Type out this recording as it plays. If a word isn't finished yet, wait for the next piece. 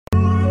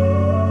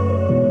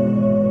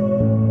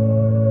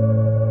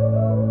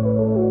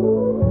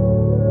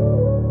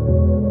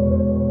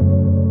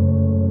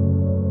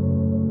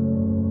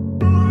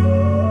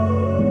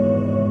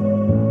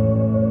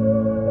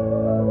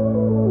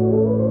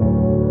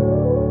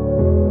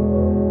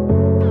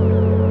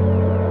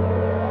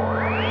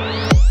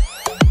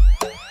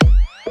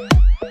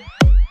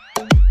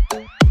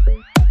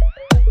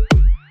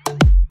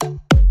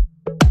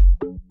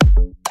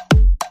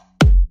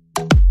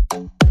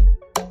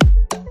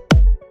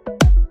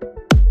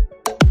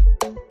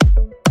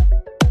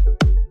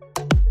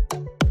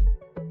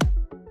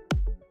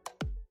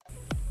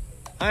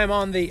I'm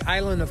on the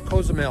island of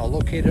Cozumel,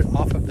 located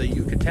off of the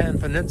Yucatan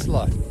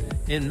Peninsula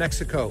in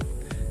Mexico.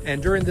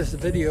 And during this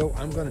video,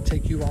 I'm going to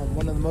take you on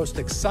one of the most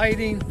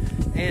exciting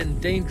and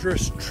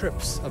dangerous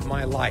trips of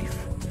my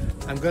life.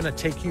 I'm going to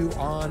take you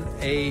on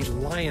a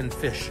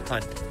lionfish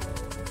hunt.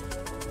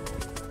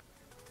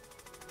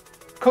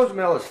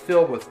 Cozumel is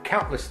filled with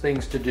countless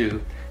things to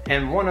do,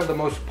 and one of the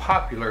most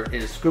popular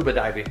is scuba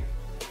diving.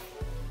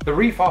 The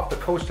reef off the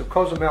coast of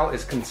Cozumel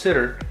is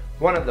considered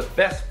one of the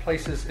best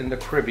places in the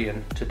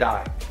Caribbean to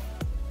dive.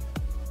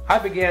 I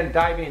began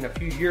diving a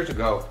few years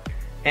ago,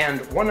 and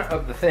one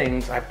of the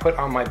things I put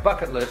on my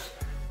bucket list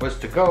was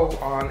to go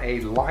on a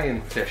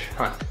lionfish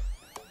hunt.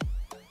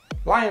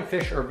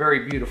 Lionfish are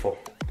very beautiful,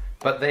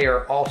 but they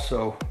are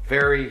also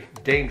very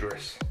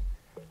dangerous.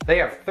 They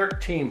have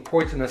 13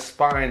 poisonous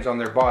spines on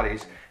their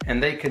bodies,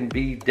 and they can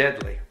be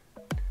deadly.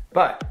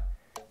 But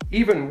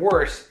even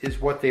worse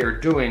is what they are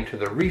doing to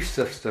the reef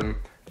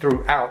system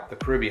throughout the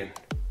Caribbean.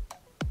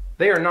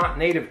 They are not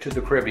native to the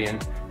Caribbean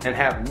and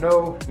have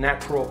no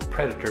natural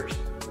predators.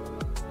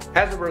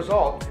 As a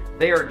result,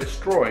 they are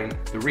destroying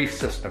the reef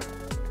system.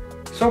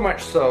 So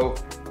much so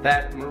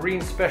that marine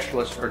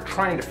specialists are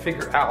trying to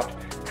figure out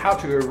how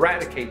to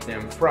eradicate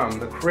them from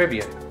the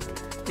Caribbean.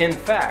 In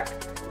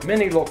fact,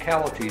 many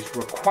localities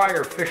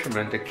require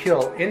fishermen to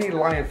kill any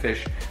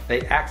lionfish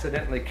they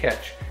accidentally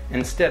catch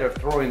instead of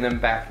throwing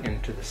them back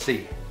into the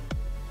sea.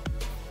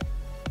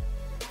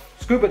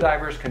 Scuba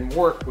divers can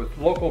work with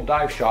local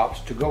dive shops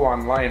to go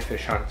on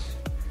lionfish hunts.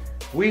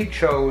 We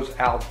chose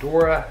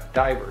Aldora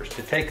Divers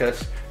to take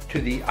us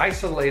to the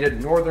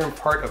isolated northern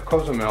part of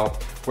Cozumel,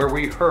 where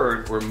we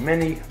heard were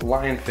many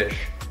lionfish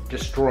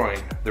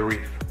destroying the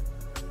reef.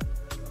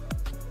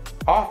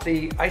 Off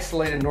the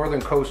isolated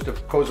northern coast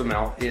of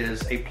Cozumel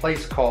is a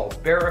place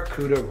called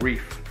Barracuda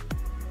Reef.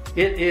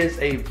 It is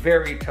a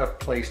very tough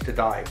place to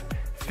dive,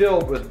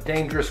 filled with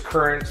dangerous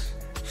currents,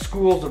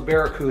 schools of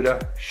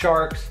barracuda,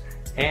 sharks,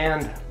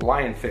 and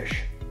lionfish.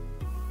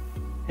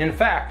 In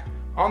fact,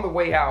 on the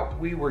way out,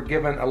 we were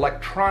given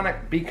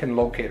electronic beacon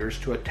locators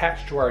to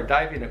attach to our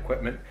diving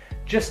equipment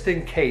just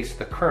in case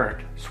the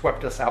current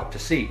swept us out to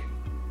sea.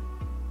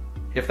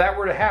 If that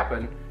were to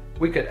happen,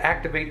 we could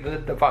activate the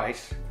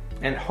device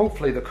and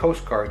hopefully the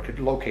Coast Guard could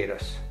locate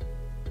us.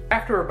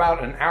 After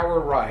about an hour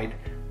ride,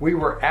 we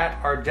were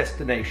at our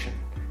destination,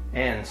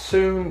 and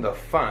soon the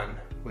fun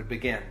would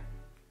begin.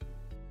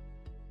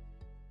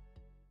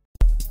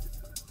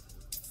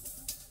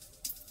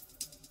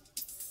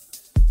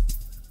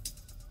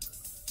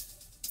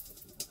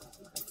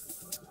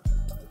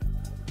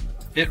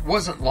 It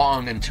wasn't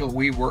long until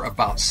we were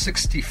about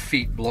 60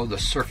 feet below the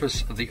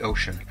surface of the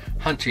ocean,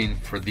 hunting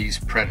for these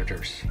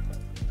predators.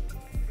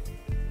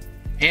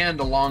 And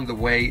along the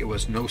way, it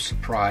was no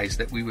surprise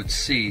that we would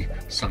see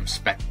some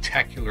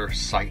spectacular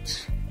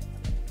sights.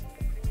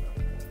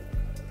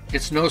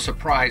 It's no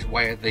surprise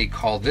why they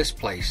call this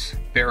place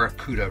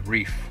Barracuda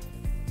Reef.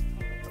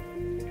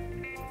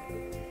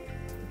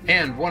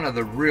 And one of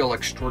the real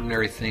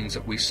extraordinary things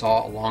that we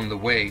saw along the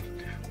way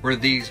were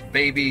these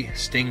baby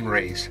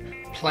stingrays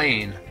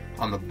playing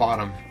on the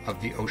bottom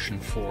of the ocean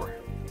floor.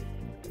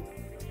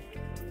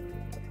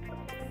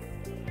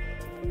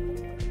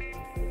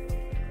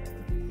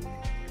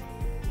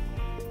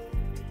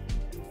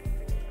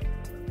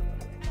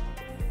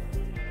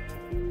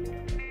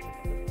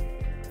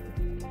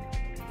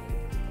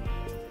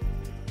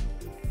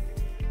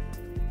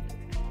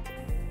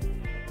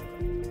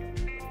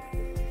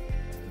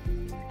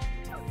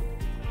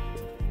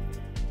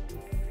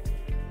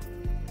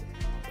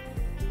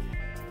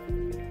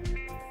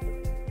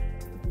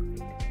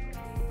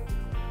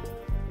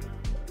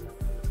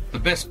 The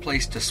best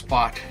place to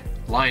spot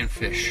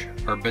lionfish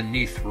are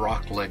beneath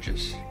rock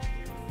ledges.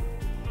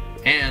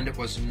 And it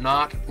was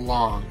not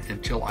long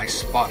until I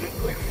spotted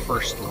my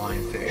first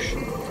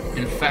lionfish.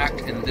 In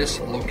fact, in this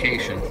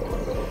location,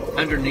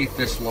 underneath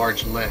this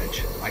large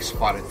ledge, I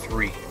spotted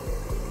 3.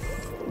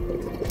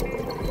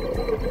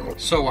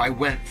 So I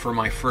went for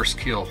my first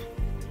kill.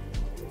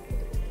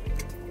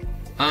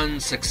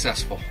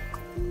 Unsuccessful.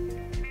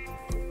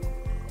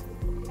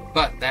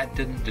 But that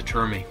didn't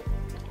deter me.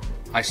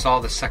 I saw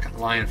the second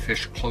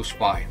lionfish close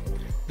by.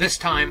 This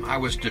time I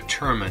was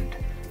determined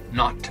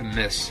not to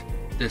miss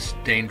this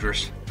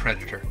dangerous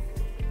predator.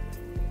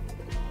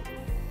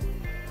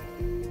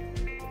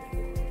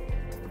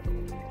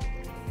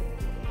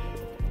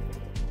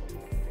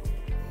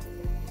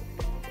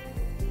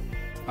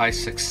 I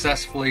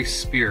successfully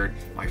speared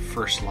my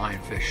first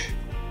lionfish.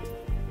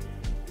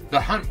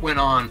 The hunt went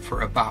on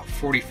for about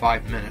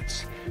 45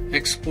 minutes,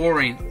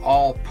 exploring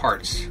all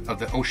parts of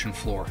the ocean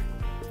floor.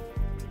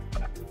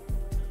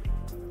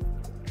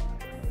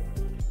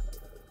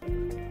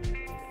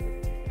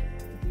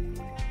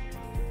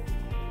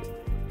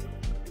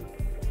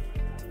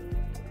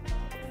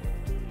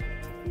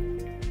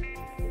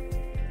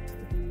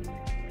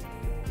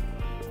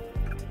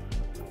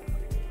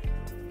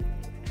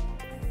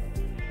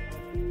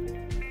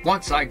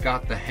 Once I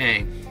got the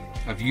hang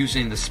of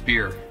using the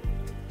spear,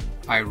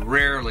 I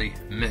rarely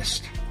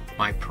missed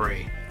my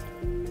prey.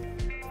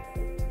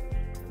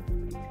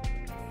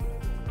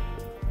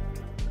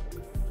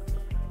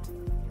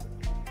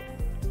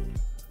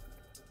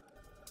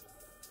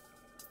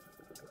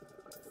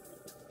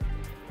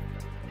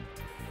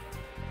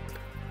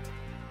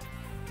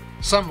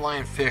 Some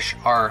lionfish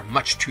are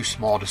much too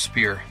small to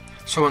spear,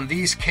 so in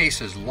these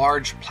cases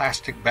large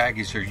plastic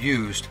baggies are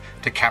used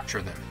to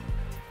capture them.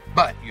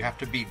 But you have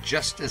to be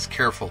just as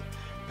careful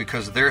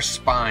because their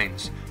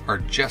spines are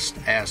just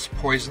as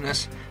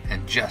poisonous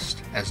and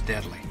just as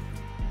deadly.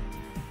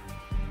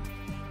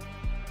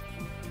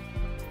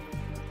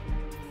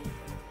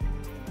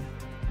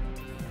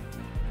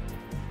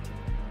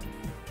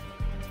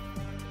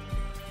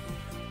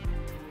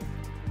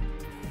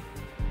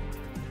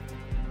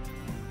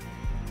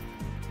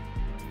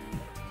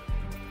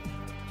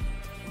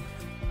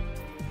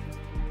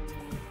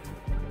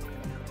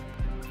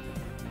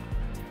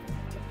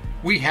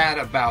 We had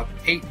about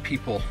 8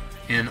 people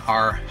in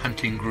our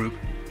hunting group,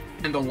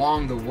 and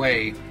along the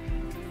way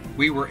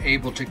we were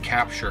able to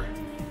capture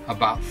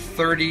about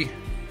 30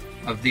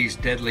 of these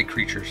deadly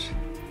creatures,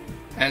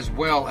 as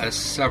well as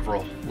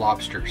several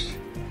lobsters.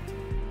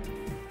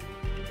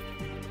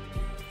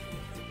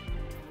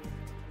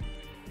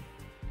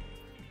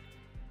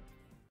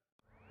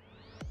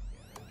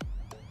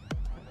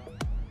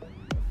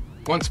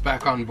 Once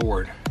back on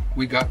board,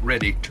 we got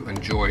ready to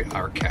enjoy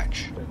our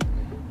catch.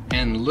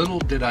 And little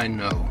did I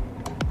know,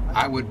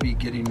 I would be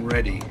getting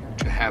ready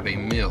to have a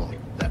meal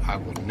that I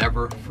will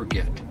never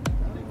forget.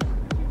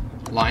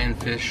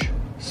 Lionfish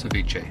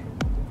ceviche.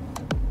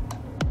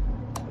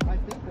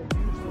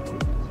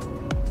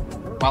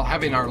 While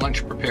having our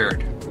lunch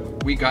prepared,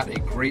 we got a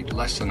great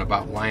lesson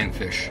about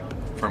lionfish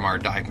from our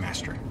dive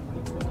master.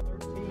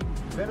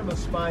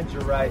 Venomous spines are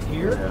right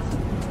here.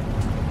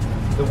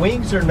 The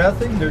wings are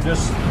nothing, they're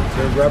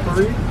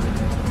rubbery.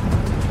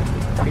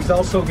 He's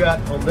also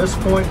got on this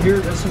point here,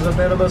 this is a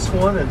venomous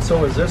one, and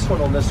so is this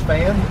one on this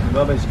fan.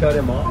 Mummy's cut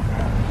him off.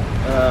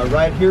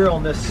 Right here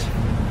on this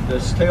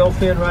tail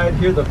fin right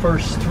here, the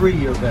first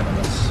 3 are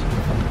venomous.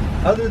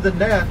 Other than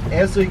that,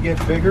 as they get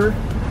bigger,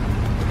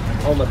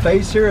 on the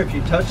face here, if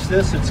you touch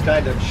this, it's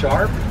kind of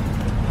sharp.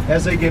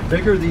 As they get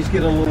bigger, these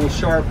get a little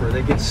sharper,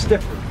 they get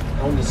stiffer.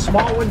 On the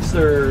small ones,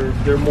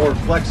 they're more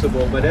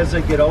flexible, but as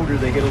they get older,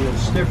 they get a little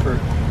stiffer.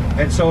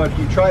 And so if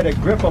you try to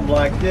grip them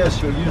like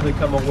this, you'll usually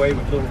come away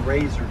with little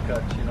razor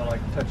cuts, you know, like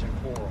touching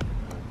coral.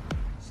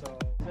 So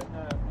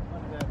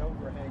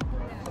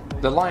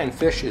the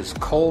lionfish is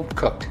cold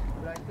cooked,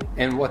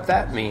 and what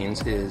that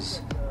means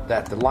is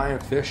that the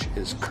lionfish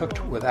is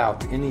cooked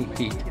without any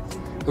heat.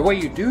 The way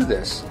you do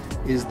this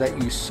is that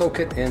you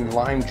soak it in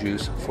lime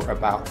juice for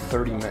about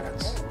 30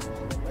 minutes,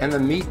 and the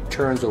meat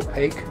turns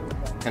opaque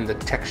and the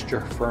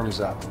texture firms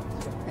up,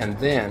 and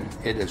then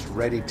it is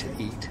ready to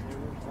eat.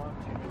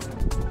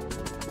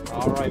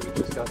 Alright, we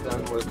just got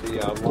done with the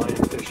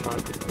lionfish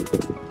hunt,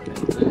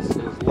 and this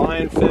is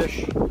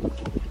lionfish,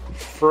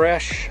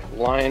 fresh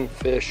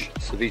lionfish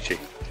ceviche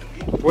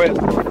with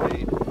a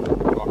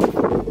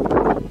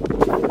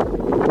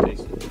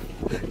taste it.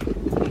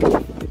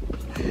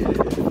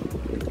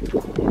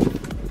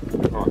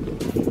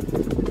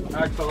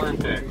 Excellent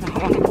pick.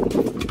 One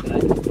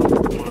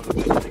of the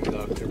best things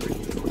I've ever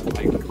eaten in my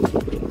life.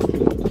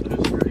 That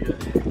is pretty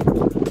good.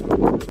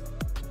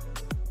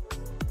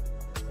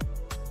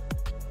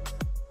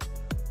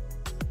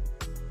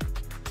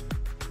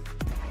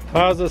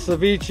 How's the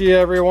ceviche,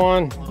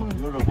 everyone? Oh,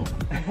 beautiful.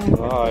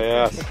 Oh,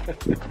 yes.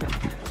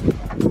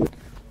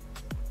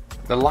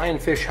 The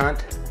lionfish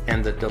hunt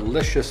and the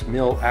delicious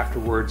meal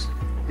afterwards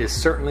is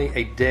certainly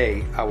a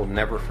day I will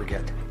never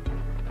forget.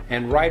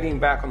 And riding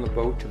back on the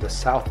boat to the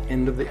south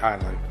end of the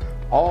island,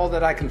 all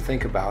that I can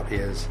think about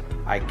is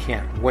I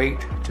can't wait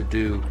to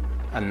do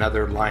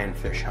another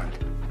lionfish hunt.